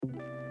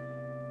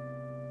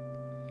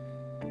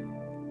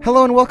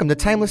Hello and welcome to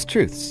Timeless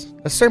Truths,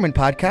 a sermon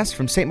podcast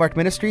from St. Mark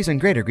Ministries in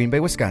Greater Green Bay,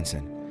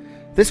 Wisconsin.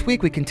 This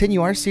week we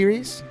continue our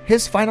series,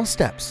 His Final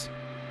Steps.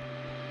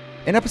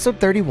 In episode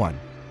 31,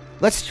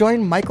 let's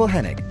join Michael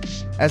Hennig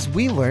as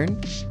we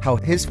learn how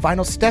his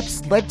final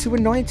steps led to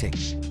anointing.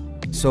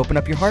 So open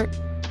up your heart,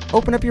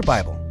 open up your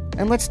Bible,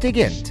 and let's dig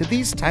into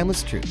these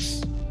timeless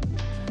truths.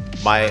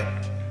 My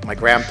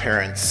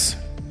grandparents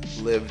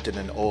lived in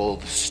an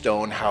old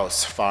stone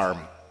house farm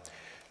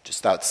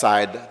just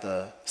outside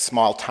the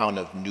small town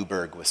of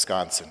Newburgh,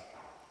 Wisconsin.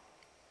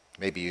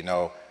 Maybe you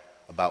know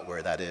about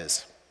where that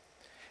is.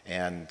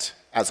 And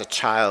as a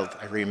child,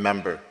 I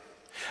remember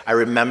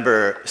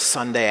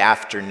Sunday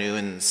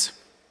afternoons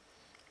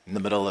in the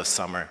middle of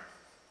summer.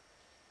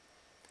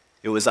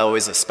 It was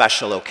always a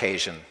special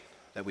occasion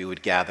that we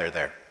would gather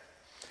there.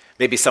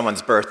 Maybe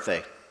someone's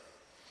birthday.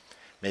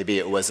 Maybe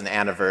it was an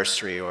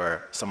anniversary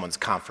or someone's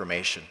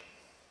confirmation.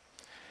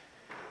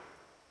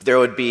 There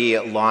would be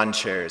lawn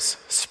chairs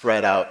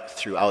spread out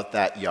throughout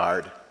that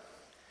yard.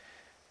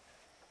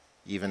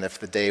 Even if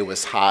the day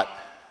was hot,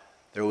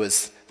 there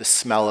was the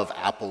smell of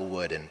apple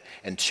wood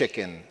and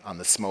chicken on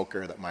the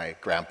smoker that my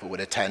grandpa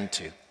would attend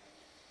to.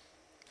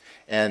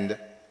 And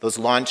those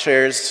lawn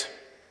chairs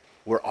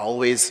were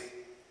always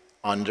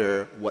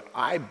under what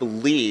I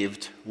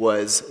believed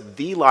was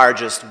the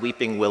largest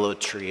weeping willow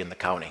tree in the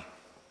county.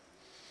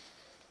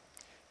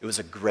 It was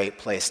a great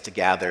place to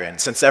gather, and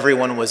since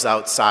everyone was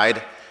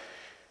outside,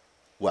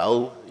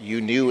 well,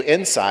 you knew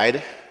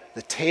inside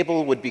the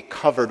table would be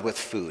covered with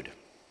food.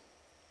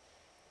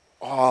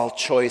 All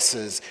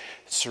choices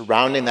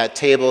surrounding that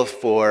table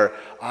for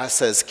us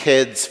as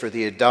kids, for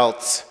the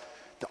adults,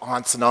 the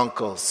aunts and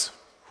uncles,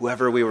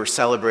 whoever we were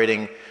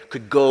celebrating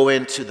could go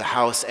into the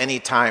house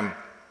anytime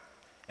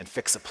and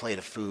fix a plate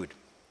of food.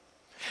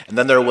 And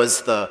then there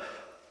was the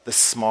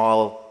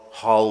small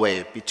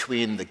hallway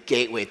between the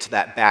gateway to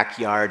that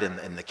backyard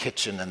and the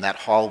kitchen, and that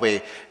hallway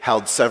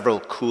held several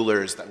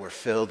coolers that were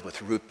filled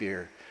with root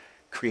beer,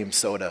 cream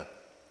soda,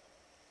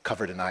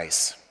 covered in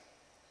ice.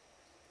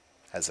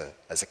 As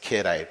a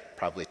kid, I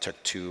probably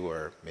took 2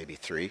 or maybe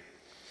 3.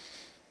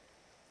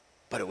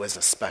 But it was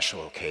a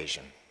special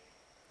occasion,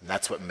 and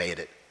that's what made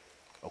it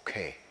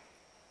okay.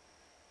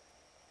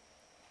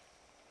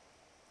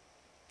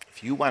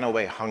 If you went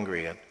away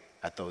hungry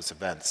at those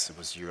events, it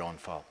was your own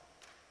fault.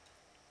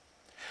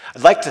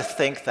 I'd like to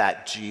think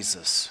that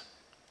Jesus,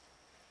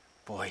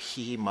 boy,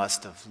 he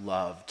must have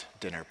loved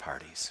dinner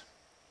parties.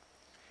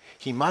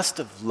 He must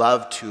have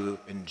loved to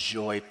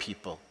enjoy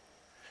people,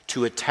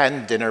 to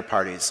attend dinner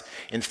parties.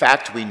 In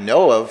fact, we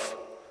know of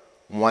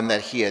one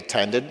that he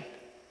attended,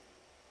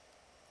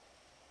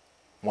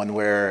 one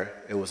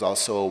where it was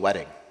also a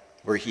wedding,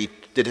 where he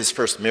did his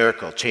first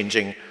miracle,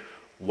 changing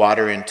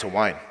water into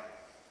wine.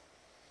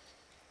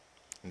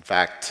 In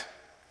fact,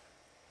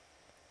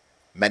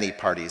 many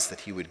parties that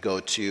he would go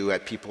to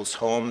at people's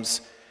homes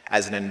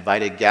as an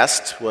invited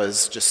guest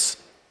was just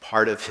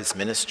part of his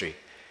ministry.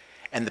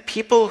 And the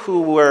people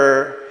who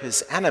were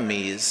his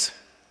enemies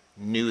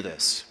knew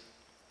this.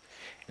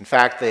 In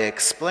fact, they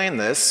explain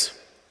this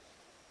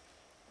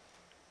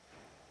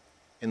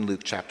in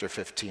Luke chapter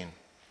 15.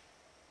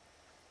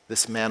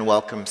 This man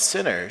welcomes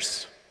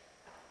sinners,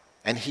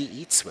 and he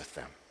eats with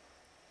them.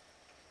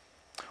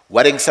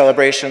 Wedding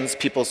celebrations,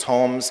 people's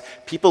homes,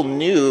 people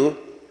knew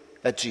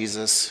that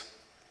Jesus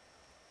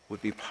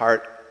would be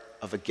part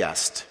of a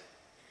guest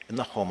in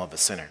the home of a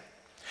sinner.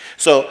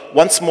 So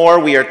once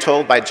more, we are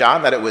told by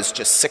John that it was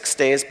just 6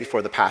 days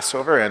before the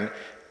Passover, and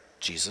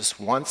Jesus,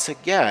 once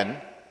again,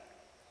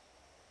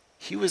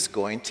 he was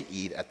going to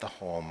eat at the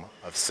home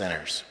of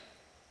sinners.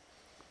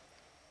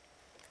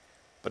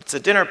 But it's a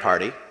dinner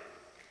party,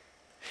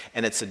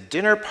 and it's a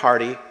dinner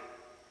party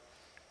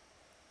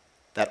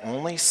that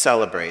only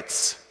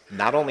celebrates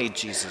not only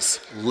Jesus'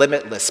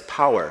 limitless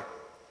power,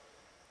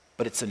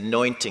 but it's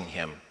anointing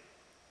him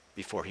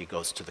before he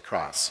goes to the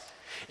cross.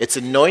 It's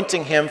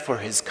anointing him for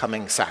his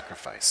coming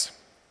sacrifice.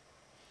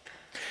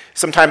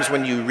 Sometimes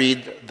when you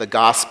read the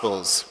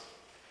Gospels,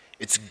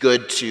 it's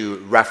good to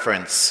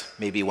reference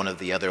maybe one of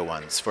the other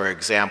ones. For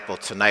example,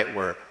 tonight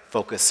we're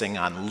focusing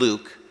on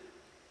Luke,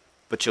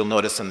 but you'll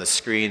notice on the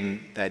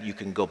screen that you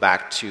can go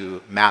back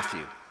to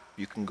Matthew,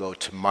 you can go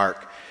to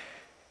Mark.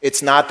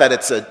 It's not that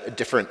it's a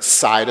different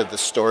side of the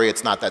story.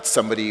 It's not that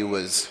somebody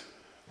was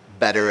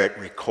better at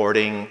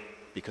recording,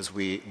 because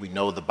we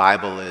know the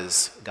Bible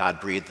is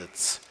God-breathed.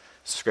 It's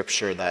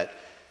scripture that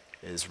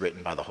is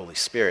written by the Holy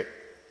Spirit.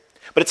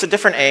 But it's a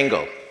different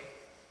angle.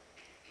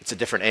 It's a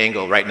different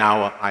angle. Right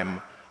now,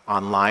 I'm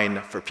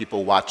online for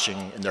people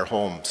watching in their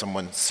home.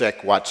 Someone's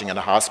sick, watching in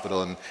a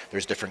hospital, and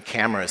there's different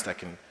cameras that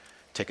can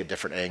take a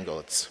different angle.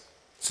 It's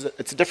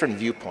a different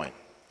viewpoint.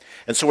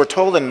 And so we're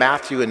told in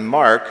Matthew and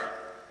Mark,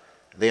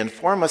 they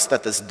inform us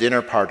that this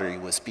dinner party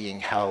was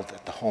being held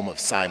at the home of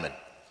Simon.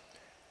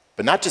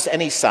 But not just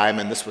any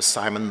Simon, this was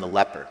Simon the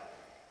leper.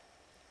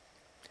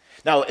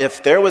 Now,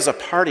 if there was a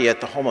party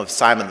at the home of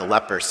Simon the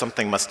leper,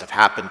 something must have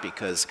happened,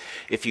 because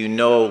if you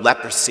know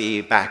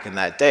leprosy back in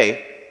that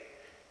day,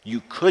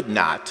 you could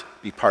not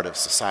be part of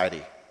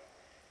society.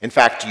 In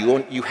fact,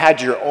 you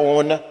had your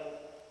own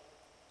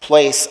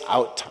place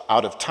out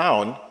of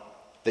town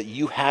that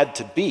you had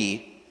to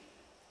be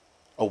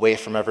away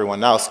from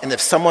everyone else. And if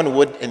someone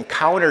would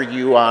encounter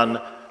you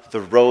on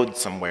the road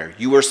somewhere,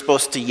 you were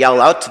supposed to yell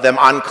out to them,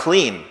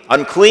 unclean,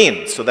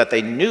 unclean, so that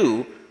they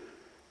knew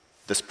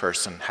this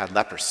person had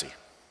leprosy.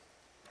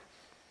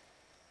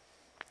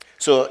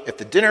 So if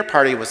the dinner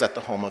party was at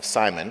the home of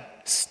Simon,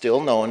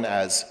 still known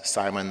as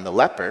Simon the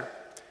leper,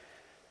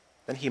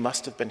 then he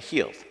must have been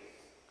healed.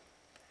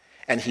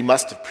 And he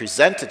must have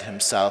presented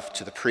himself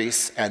to the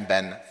priests and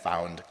been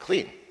found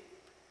clean.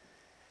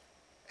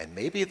 And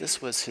maybe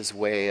this was his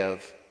way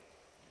of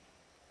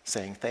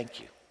saying thank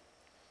you.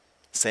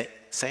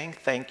 Saying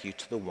thank you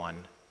to the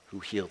one who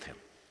healed him.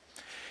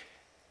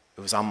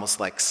 It was almost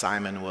like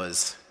Simon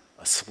was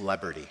a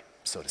celebrity,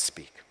 so to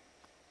speak.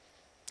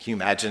 Can you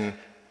imagine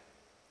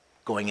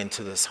going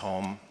into this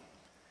home,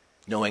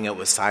 knowing it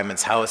was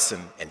Simon's house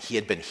and he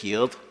had been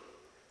healed,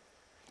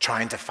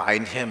 trying to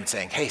find him and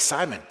saying, "Hey,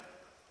 Simon,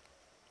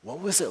 what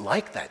was it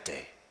like that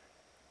day?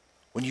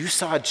 When you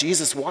saw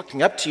Jesus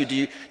walking up to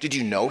you, did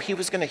you know he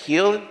was going to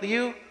heal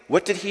you?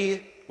 What did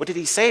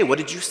he say? What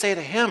did you say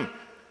to him?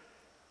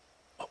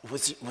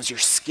 Was your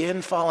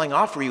skin falling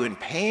off? Were you in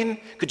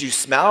pain? Could you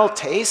smell,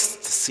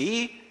 taste,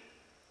 see?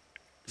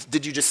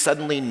 Did you just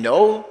suddenly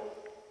know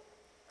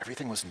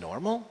everything was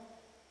normal?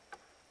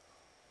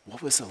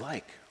 What was it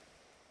like?"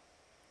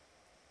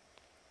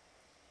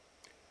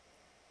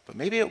 But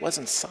maybe it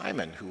wasn't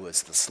Simon who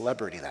was the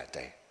celebrity that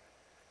day.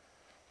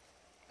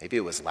 Maybe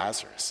it was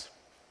Lazarus.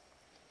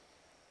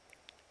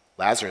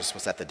 Lazarus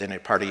was at the dinner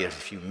party.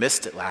 If you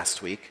missed it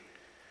last week,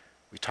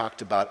 we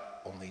talked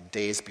about only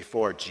days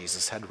before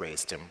Jesus had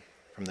raised him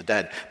from the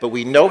dead. But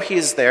we know he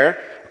is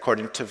there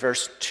according to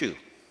verse 2.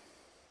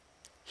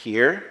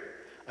 Here,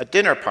 a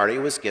dinner party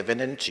was given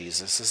in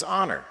Jesus'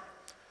 honor.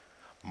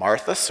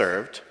 Martha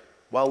served,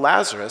 while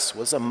Lazarus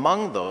was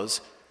among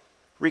those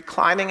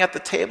reclining at the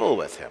table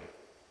with him.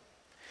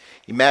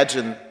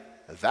 Imagine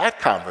that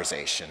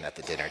conversation at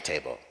the dinner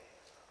table.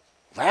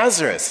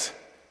 "Lazarus,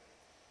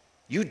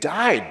 you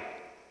died.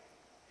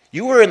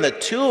 You were in the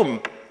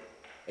tomb,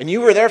 and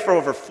you were there for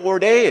over 4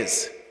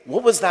 days.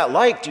 What was that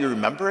like? Do you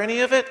remember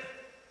any of it?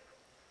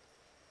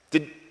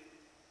 Did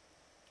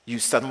you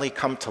suddenly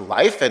come to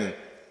life and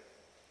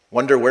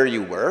wonder where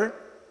you were?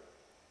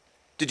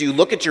 Did you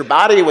look at your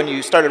body when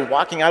you started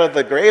walking out of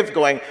the grave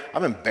going,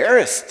 'I'm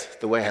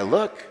embarrassed the way I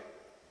look'?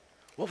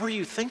 What were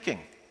you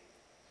thinking?"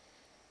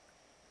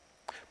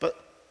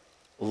 But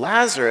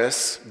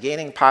Lazarus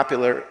gaining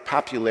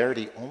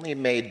popularity only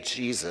made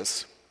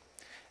Jesus'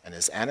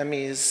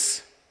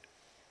 enemies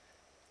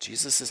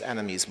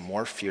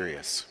more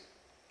furious.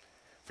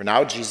 For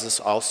now Jesus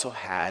also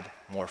had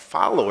more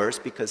followers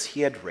because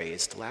he had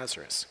raised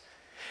Lazarus.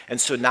 And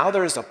so now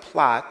there is a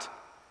plot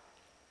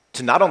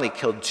to not only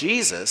kill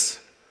Jesus,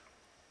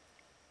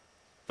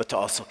 but to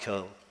also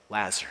kill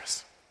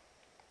Lazarus.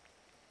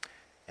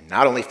 And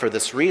not only for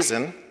this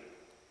reason,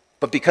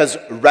 but because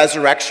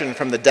resurrection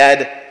from the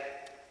dead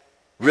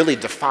really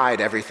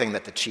defied everything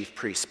that the chief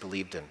priests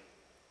believed in.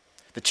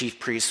 The chief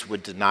priests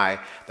would deny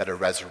that a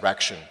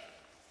resurrection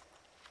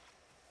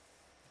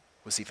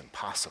was even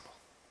possible.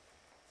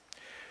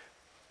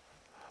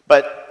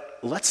 But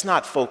let's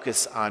not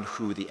focus on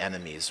who the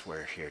enemies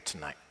were here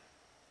tonight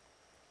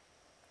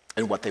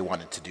and what they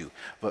wanted to do,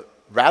 but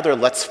rather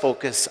let's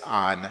focus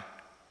on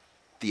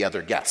the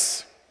other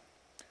guests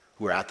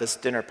who were at this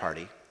dinner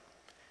party,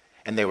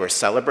 and they were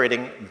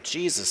celebrating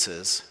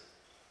Jesus'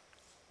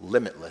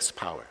 limitless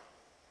power.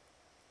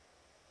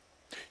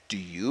 Do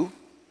you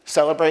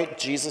celebrate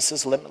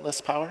Jesus'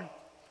 limitless power?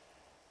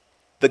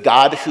 The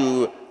God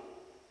who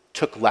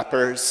took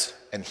lepers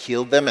and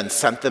healed them and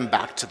sent them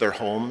back to their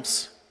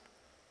homes,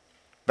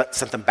 but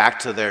sent them back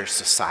to their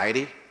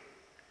society?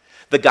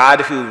 The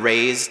God who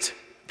raised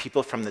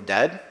people from the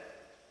dead?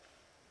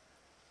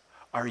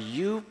 Are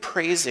you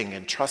praising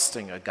and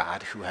trusting a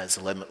God who has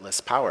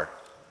limitless power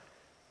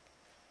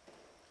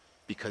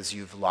because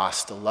you've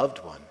lost a loved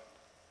one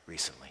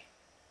recently?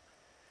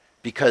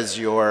 Because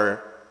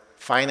your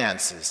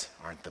finances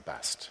aren't the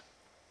best?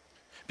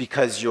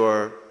 Because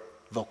your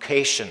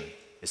vocation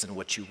isn't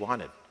what you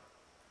wanted?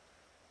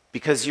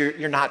 Because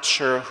you're not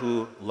sure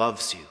who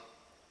loves you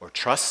or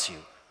trusts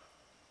you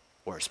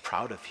or is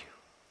proud of you?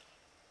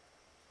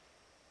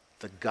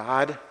 The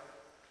God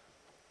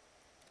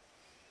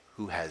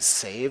who has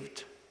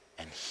saved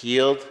and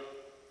healed,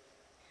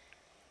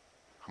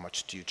 how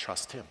much do you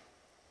trust him?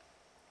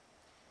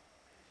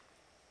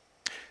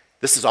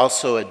 This is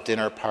also a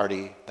dinner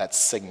party that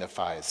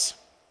signifies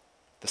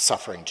the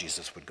suffering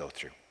Jesus would go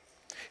through.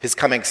 His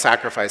coming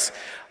sacrifice.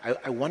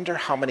 I wonder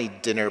how many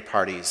dinner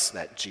parties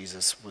that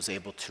Jesus was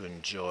able to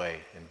enjoy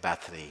in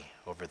Bethany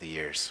over the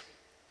years.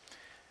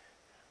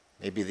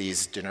 Maybe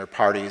these dinner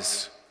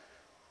parties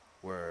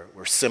were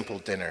simple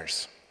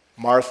dinners.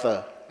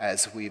 Martha,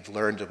 as we've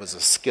learned, was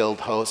a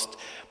skilled host,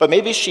 but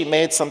maybe she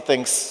made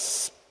something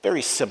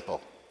very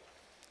simple.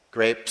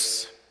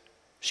 Grapes.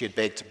 She had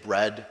baked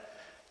bread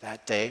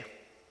that day.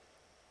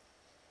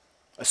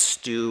 a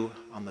stew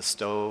on the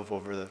stove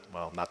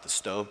not the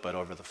stove, but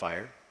over the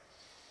fire.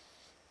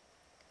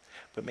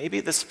 But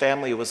maybe this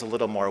family was a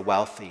little more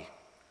wealthy.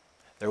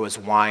 There was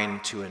wine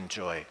to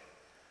enjoy,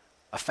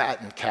 a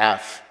fattened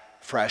calf,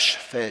 fresh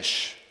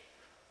fish,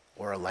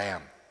 or a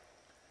lamb.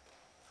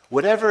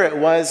 Whatever it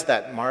was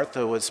that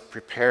Martha was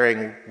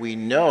preparing, we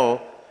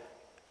know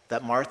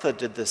that Martha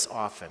did this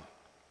often.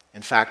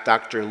 In fact,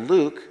 Dr.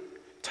 Luke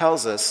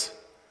tells us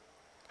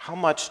how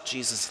much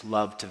Jesus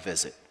loved to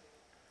visit,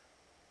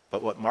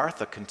 but what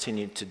Martha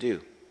continued to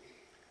do.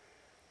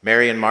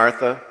 Mary and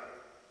Martha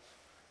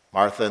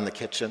in the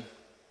kitchen,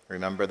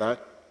 remember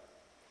that?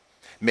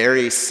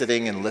 Mary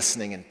sitting and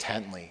listening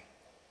intently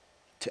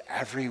to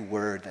every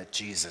word that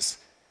Jesus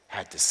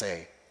had to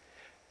say.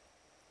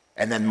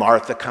 And then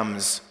Martha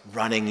comes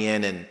running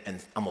in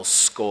and almost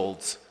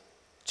scolds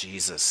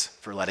Jesus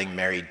for letting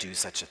Mary do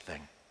such a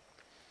thing.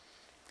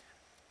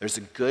 There's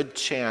a good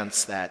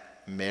chance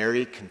that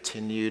Mary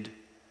continued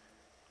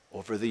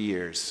over the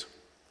years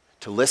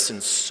to listen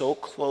so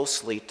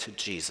closely to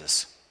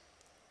Jesus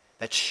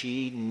that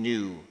she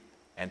knew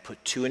and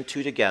put two and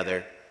two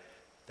together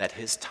that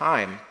his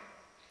time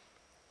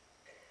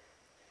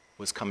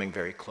was coming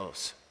very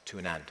close to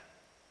an end.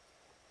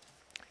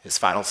 His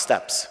final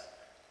steps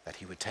that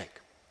he would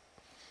take.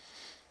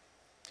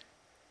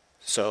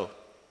 So,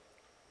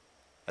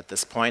 at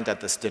this point, at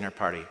this dinner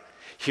party,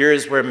 here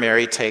is where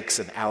Mary takes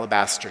an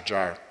alabaster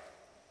jar.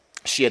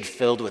 She had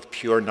filled with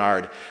pure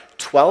nard,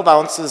 12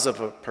 ounces of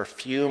a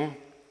perfume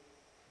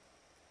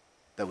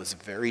that was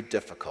very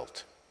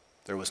difficult.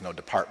 There was no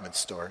department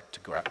store to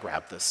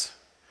grab this,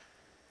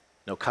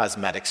 no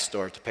cosmetic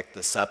store to pick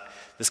this up.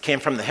 This came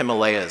from the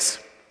Himalayas,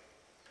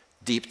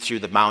 deep through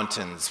the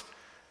mountains.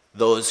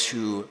 Those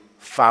who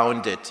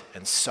found it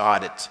and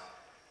sought it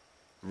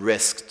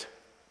risked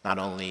not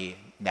only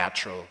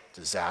natural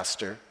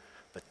disaster,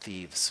 but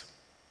thieves.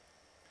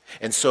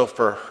 And so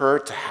for her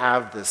to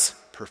have this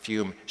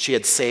perfume, she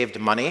had saved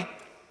money,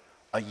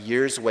 a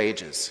year's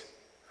wages.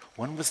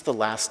 When was the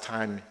last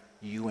time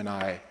you and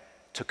I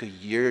took a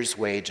year's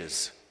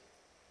wages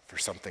for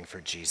something for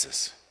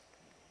Jesus?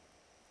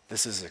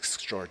 This is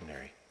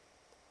extraordinary.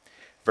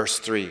 Verse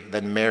 3,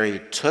 then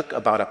Mary took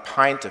about a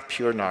pint of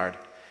pure nard,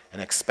 an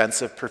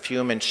expensive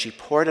perfume, and she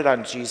poured it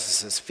on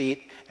Jesus'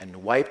 feet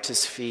and wiped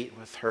his feet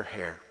with her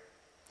hair.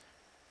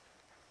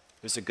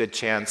 There's a good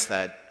chance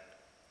that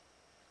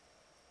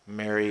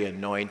Mary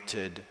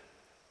anointed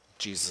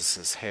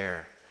Jesus'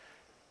 hair.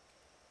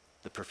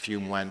 The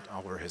perfume went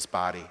over his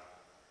body.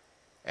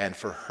 And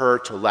for her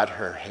to let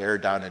her hair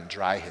down and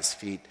dry his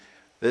feet,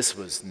 this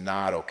was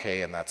not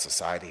okay in that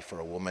society for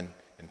a woman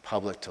in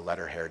public to let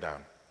her hair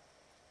down.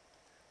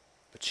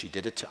 But she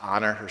did it to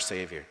honor her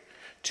Savior,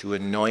 to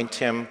anoint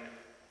him,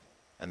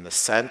 and the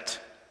scent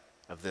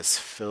of this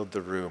filled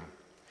the room.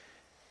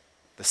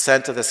 The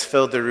scent of this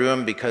filled the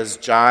room because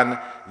John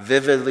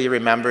vividly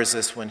remembers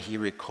this when he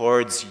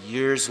records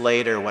years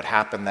later what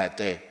happened that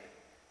day,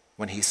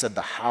 when he said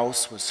the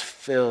house was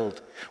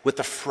filled with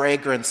the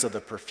fragrance of the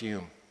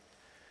perfume.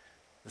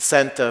 The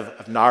scent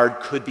of nard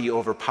could be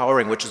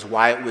overpowering, which is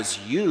why it was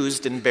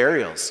used in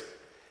burials,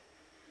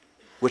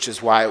 which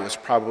is why it was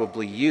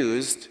probably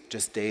used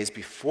just days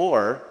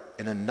before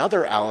in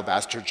another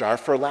alabaster jar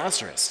for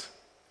Lazarus.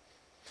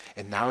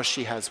 And now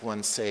she has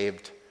one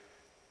saved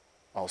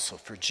also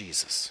for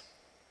Jesus.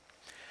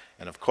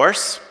 And of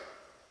course,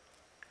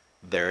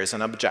 there is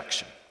an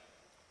objection.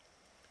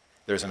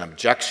 There's an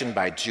objection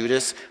by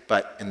Judas,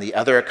 but in the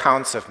other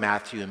accounts of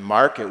Matthew and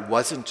Mark, it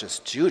wasn't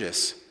just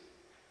Judas,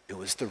 it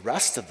was the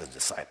rest of the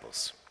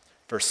disciples.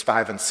 Verse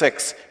 5 and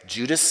 6,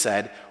 Judas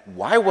said,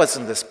 "Why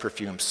wasn't this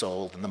perfume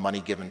sold and the money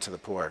given to the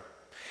poor?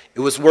 It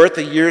was worth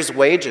a year's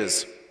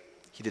wages."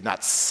 He did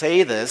not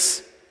say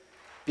this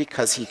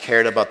because he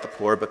cared about the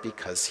poor, but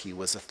because he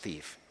was a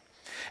thief.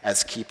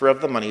 As keeper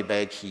of the money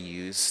bag, he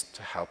used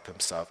to help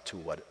himself to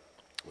what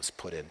was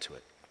put into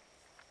it.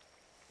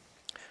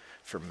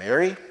 For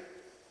Mary,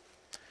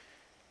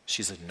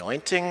 she's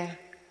anointing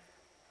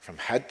from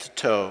head to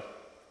toe,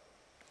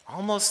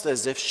 almost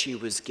as if she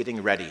was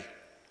getting ready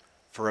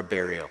for a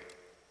burial.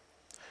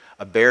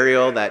 A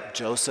burial that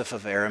Joseph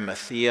of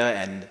Arimathea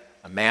and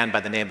a man by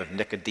the name of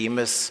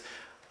Nicodemus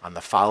on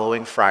the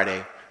following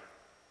Friday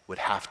would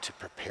have to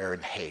prepare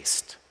in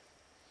haste.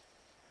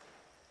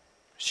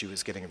 She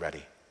was getting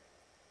ready.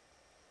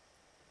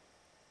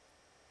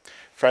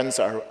 Friends,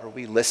 are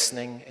we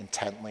listening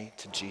intently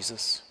to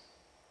Jesus?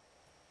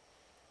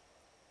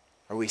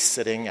 Are we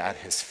sitting at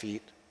his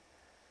feet,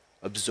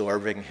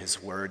 absorbing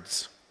his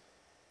words?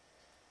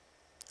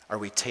 Are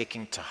we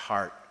taking to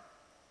heart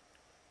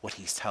what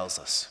he tells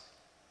us?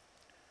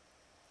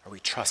 Are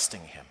we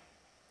trusting him?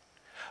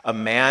 A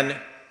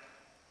man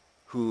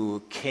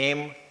who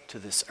came to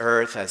this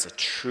earth as a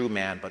true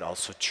man, but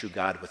also true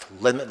God with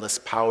limitless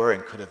power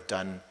and could have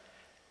done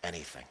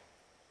anything.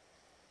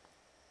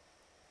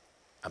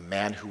 A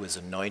man who was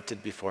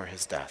anointed before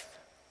his death.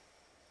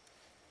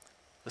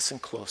 Listen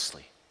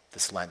closely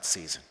this Lent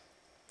season.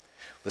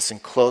 Listen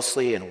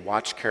closely and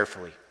watch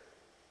carefully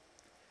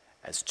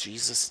as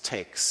Jesus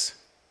takes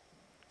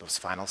those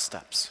final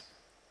steps.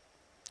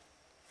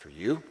 For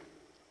you,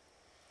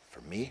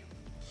 for me,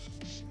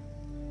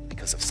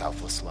 because of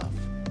selfless love.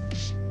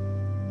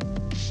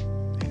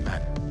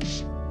 Amen.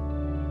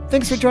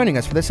 Thanks for joining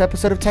us for this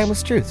episode of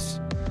Timeless Truths.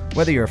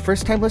 Whether you're a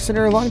first-time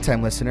listener or a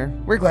long-time listener,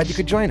 we're glad you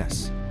could join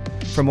us.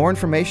 For more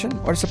information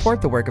or to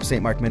support the work of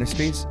St. Mark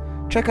Ministries,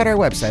 check out our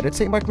website at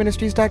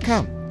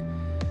stmarkministries.com.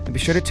 And be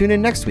sure to tune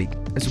in next week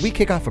as we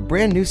kick off a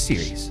brand new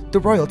series, The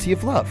Royalty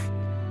of Love,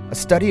 a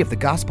study of the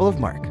Gospel of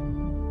Mark.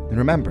 And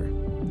remember,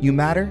 you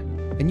matter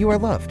and you are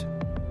loved.